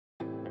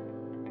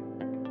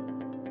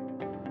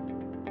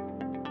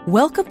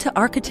Welcome to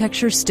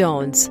Architecture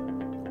Stones.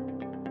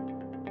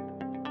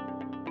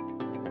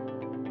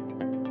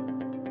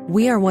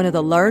 We are one of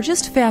the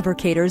largest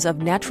fabricators of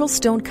natural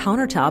stone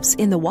countertops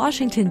in the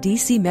Washington,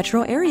 D.C.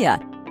 metro area.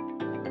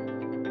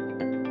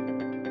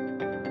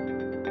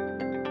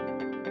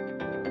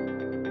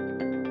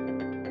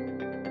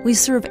 We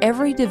serve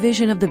every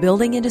division of the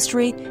building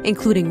industry,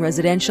 including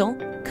residential,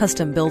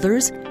 custom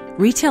builders,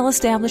 retail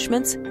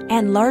establishments,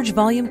 and large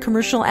volume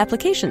commercial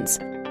applications.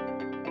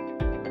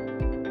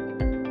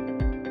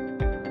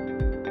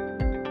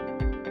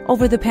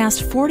 Over the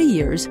past 40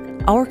 years,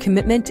 our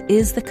commitment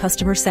is the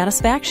customer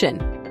satisfaction.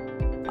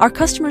 Our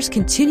customers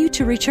continue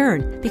to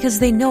return because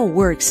they know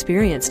we're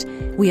experienced.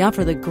 We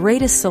offer the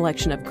greatest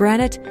selection of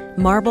granite,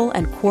 marble,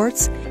 and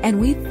quartz, and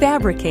we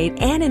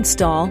fabricate and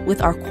install with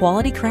our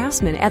quality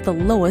craftsmen at the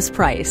lowest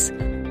price.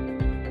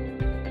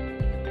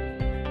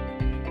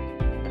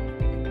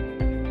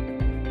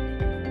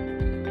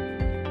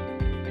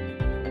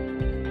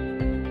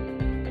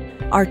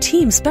 Our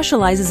team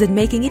specializes in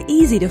making it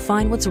easy to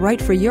find what's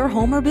right for your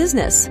home or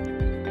business.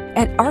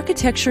 At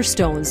Architecture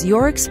Stones,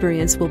 your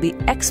experience will be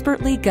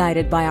expertly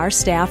guided by our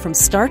staff from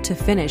start to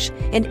finish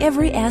in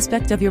every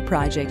aspect of your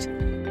project.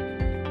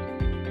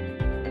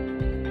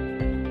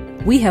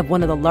 We have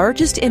one of the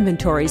largest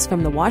inventories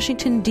from the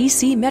Washington,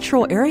 D.C.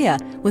 metro area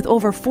with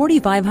over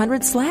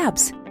 4,500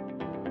 slabs.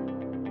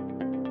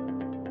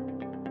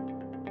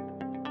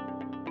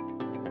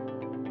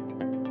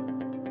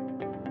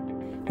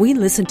 We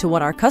listen to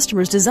what our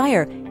customers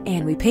desire,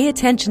 and we pay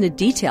attention to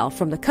detail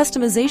from the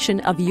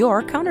customization of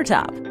your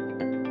countertop.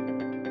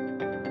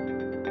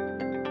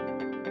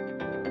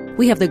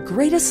 We have the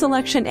greatest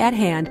selection at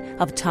hand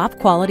of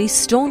top-quality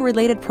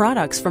stone-related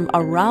products from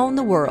around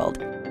the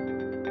world.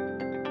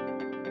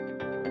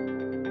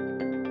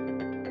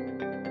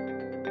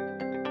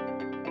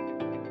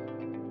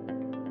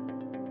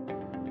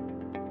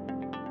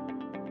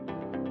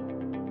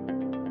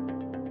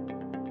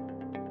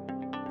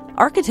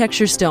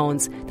 Architecture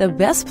Stones, the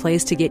best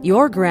place to get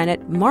your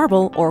granite,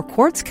 marble, or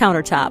quartz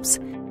countertops.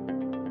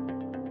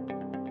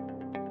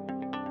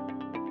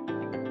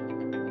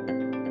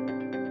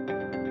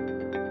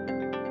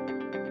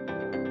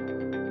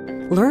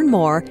 Learn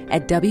more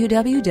at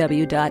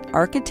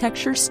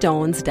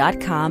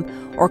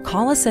www.architecturestones.com or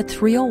call us at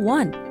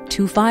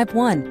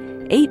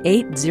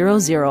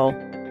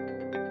 301-251-8800.